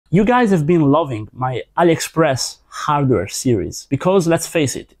You guys have been loving my AliExpress hardware series because, let's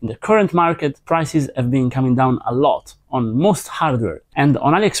face it, in the current market, prices have been coming down a lot on most hardware. And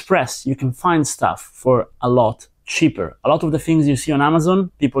on AliExpress, you can find stuff for a lot cheaper. A lot of the things you see on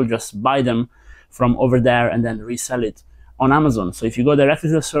Amazon, people just buy them from over there and then resell it on Amazon. So if you go directly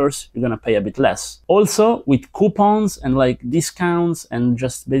to the source, you're gonna pay a bit less. Also, with coupons and like discounts and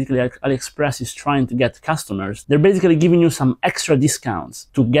just basically AliExpress is trying to get customers, they're basically giving you some extra discounts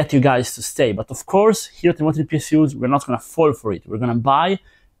to get you guys to stay. But of course, here at Automotive PSUs, we're not gonna fall for it. We're gonna buy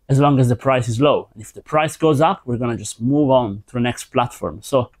as long as the price is low. And if the price goes up, we're gonna just move on to the next platform.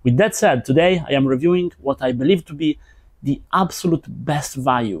 So with that said, today I am reviewing what I believe to be the absolute best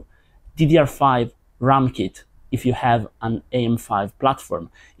value DDR5 RAM kit if you have an AM5 platform.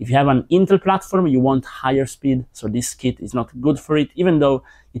 If you have an Intel platform, you want higher speed, so this kit is not good for it, even though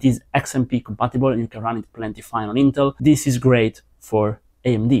it is XMP compatible and you can run it plenty fine on Intel. This is great for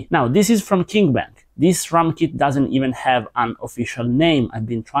AMD. Now, this is from Kingbank. This RAM kit doesn't even have an official name. I've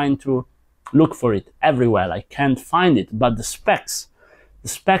been trying to look for it everywhere. I can't find it, but the specs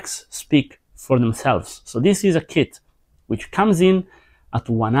speak for themselves. So this is a kit which comes in at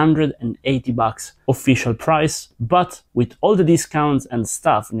 $180 official price, but with all the discounts and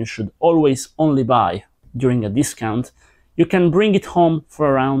stuff, and you should always only buy during a discount, you can bring it home for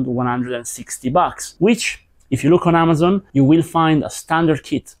around $160, which, if you look on Amazon, you will find a standard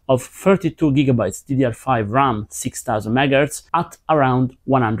kit of 32 gigabytes DDR5 RAM, 6000 MHz at around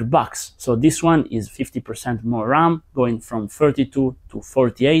 $100. So this one is 50% more RAM, going from 32 to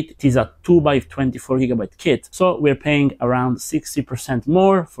 48. It is a 2x24 gigabyte kit. So we're paying around 60%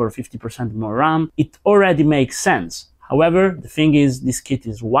 more for 50% more RAM. It already makes sense. However, the thing is, this kit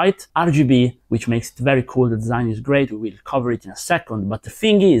is white, RGB, which makes it very cool. The design is great. We will cover it in a second. But the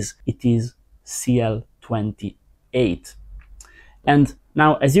thing is, it is CL28. And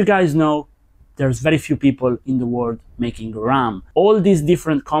now, as you guys know, there's very few people in the world making RAM. All these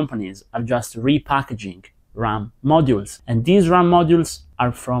different companies are just repackaging RAM modules. And these RAM modules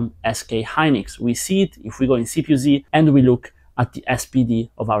are from SK Hynix. We see it if we go in CPU-Z and we look at the SPD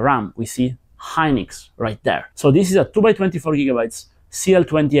of our RAM. We see Hynix right there. So this is a 2x24 gigabytes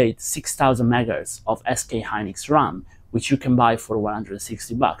CL28 6000 MHz of SK Hynix RAM, which you can buy for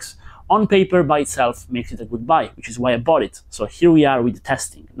 $160. On paper by itself makes it a good buy, which is why I bought it. So here we are with the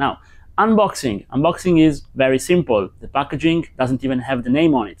testing. Now, unboxing. Unboxing is very simple. The packaging doesn't even have the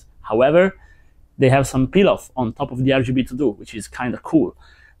name on it. However, they have some peel-off on top of the RGB to do, which is kind of cool.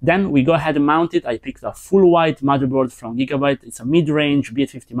 Then we go ahead and mount it. I picked a full white motherboard from Gigabyte. It's a mid-range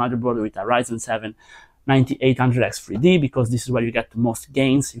B850 motherboard with a Ryzen 7 9800X3D, because this is where you get the most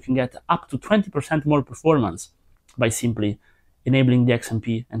gains. You can get up to 20% more performance by simply enabling the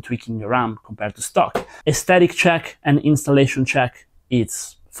XMP and tweaking your RAM compared to stock. Aesthetic check and installation check,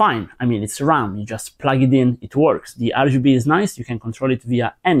 it's fine. I mean, it's RAM, you just plug it in, it works. The RGB is nice, you can control it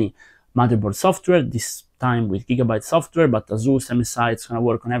via any motherboard software, this time with Gigabyte software, but Asus, MSI, it's gonna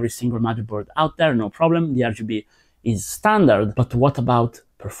work on every single motherboard out there, no problem. The RGB is standard, but what about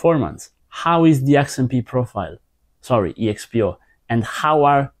performance? How is the XMP profile? Sorry, EXPO. And how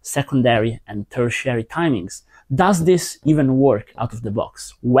are secondary and tertiary timings? Does this even work out of the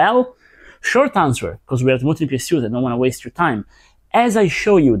box? Well, short answer, because we're at Automotive PSUs, I don't want to waste your time. As I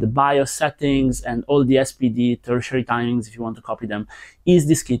show you the BIOS settings and all the SPD, tertiary timings, if you want to copy them,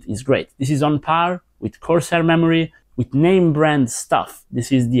 this kit is great. This is on par with Corsair memory, with name brand stuff.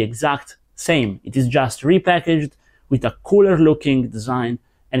 This is the exact same. It is just repackaged with a cooler looking design,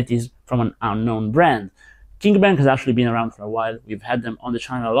 and it is from an unknown brand. Kingbank has actually been around for a while. We've had them on the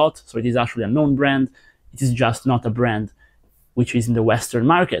channel a lot, so it is actually a known brand. It is just not a brand which is in the Western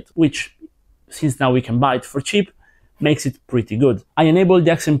market, which, since now we can buy it for cheap, makes it pretty good. I enabled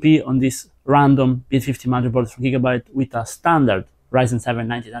the XMP on this random B850 motherboard from Gigabyte with a standard Ryzen 7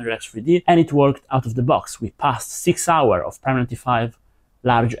 9800X3D, and it worked out of the box. We passed 6 hours of Prime 95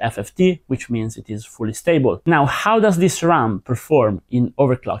 large FFT, which means it is fully stable. Now, how does this RAM perform in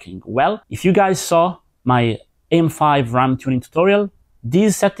overclocking? Well, if you guys saw my AM5 RAM tuning tutorial,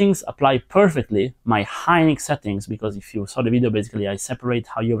 these settings apply perfectly, my Hynix settings, because if you saw the video, basically I separate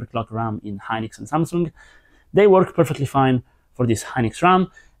how you overclock RAM in Hynix and Samsung. They work perfectly fine for this Hynix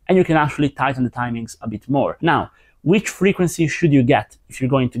RAM, and you can actually tighten the timings a bit more. Now, which frequency should you get if you're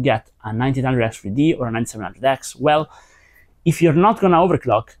going to get a 9800X3D or a 9700X? Well, if you're not going to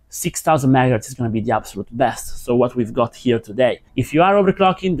overclock, 6000 MHz is going to be the absolute best. So what we've got here today. If you are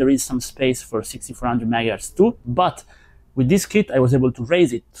overclocking, there is some space for 6400 MHz too, but with this kit, I was able to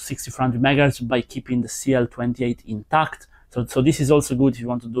raise it to 6400 MHz by keeping the CL28 intact. So this is also good if you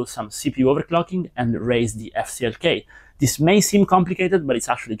want to do some CPU overclocking and raise the FCLK. This may seem complicated, but it's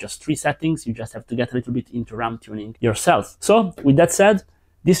actually just 3 settings. You just have to get a little bit into RAM tuning yourself. So with that said,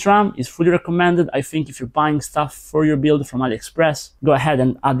 this RAM is fully recommended. I think if you're buying stuff for your build from AliExpress, go ahead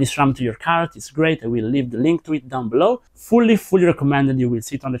and add this RAM to your cart. It's great. I will leave the link to it down below. Fully recommended. You will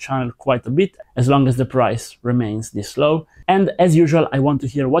see it on the channel quite a bit, as long as the price remains this low. And as usual, I want to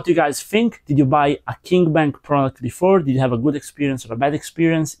hear what you guys think. Did you buy a Kingbank product before? Did you have a good experience or a bad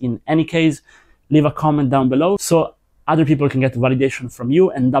experience? In any case, leave a comment down below so other people can get validation from you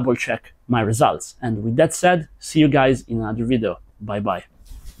and double check my results. And with that said, see you guys in another video. Bye bye.